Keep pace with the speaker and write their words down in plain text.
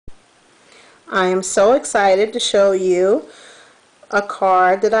I am so excited to show you a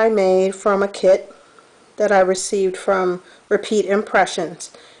card that I made from a kit that I received from Repeat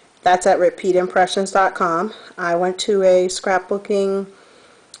Impressions. That's at repeatimpressions.com. I went to a scrapbooking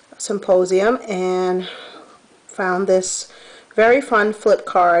symposium and found this very fun flip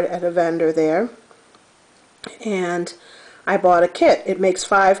card at a vendor there, and I bought a kit. It makes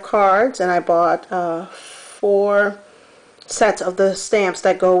 5 cards, and I bought 4 sets of the stamps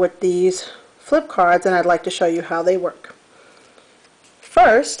that go with these flip cards, and I'd like to show you how they work.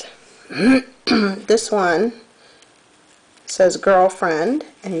 First, this one says girlfriend,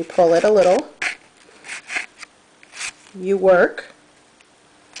 and you pull it a little. You work.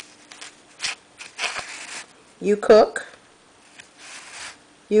 You cook.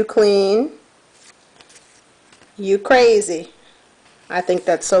 You clean. You crazy. I think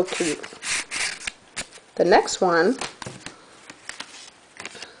that's so cute. The next one,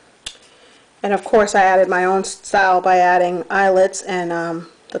 and of course I added my own style by adding eyelets and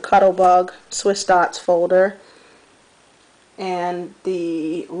the Cuttlebug Swiss Dots folder. And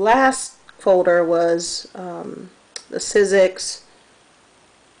the last folder was the Sizzix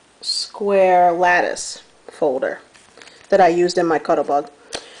Square Lattice folder that I used in my Cuttlebug.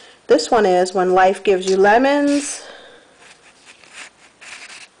 This one is When Life Gives You Lemons,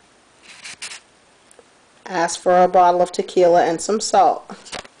 ask for a bottle of tequila and some salt.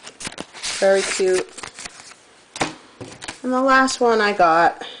 Very cute. And the last one I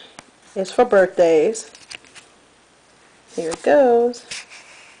got is for birthdays. Here it goes.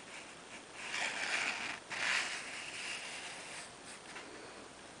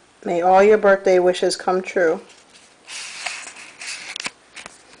 May all your birthday wishes come true.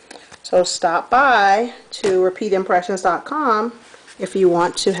 So stop by to repeatimpressions.com if you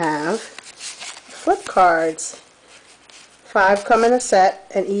want to have flip cards. 5 come in a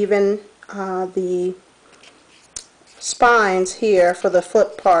set, and even the spines here for the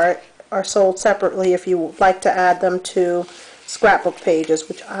flip part are sold separately if you would like to add them to scrapbook pages,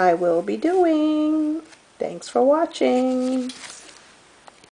 which I will be doing. Thanks for watching.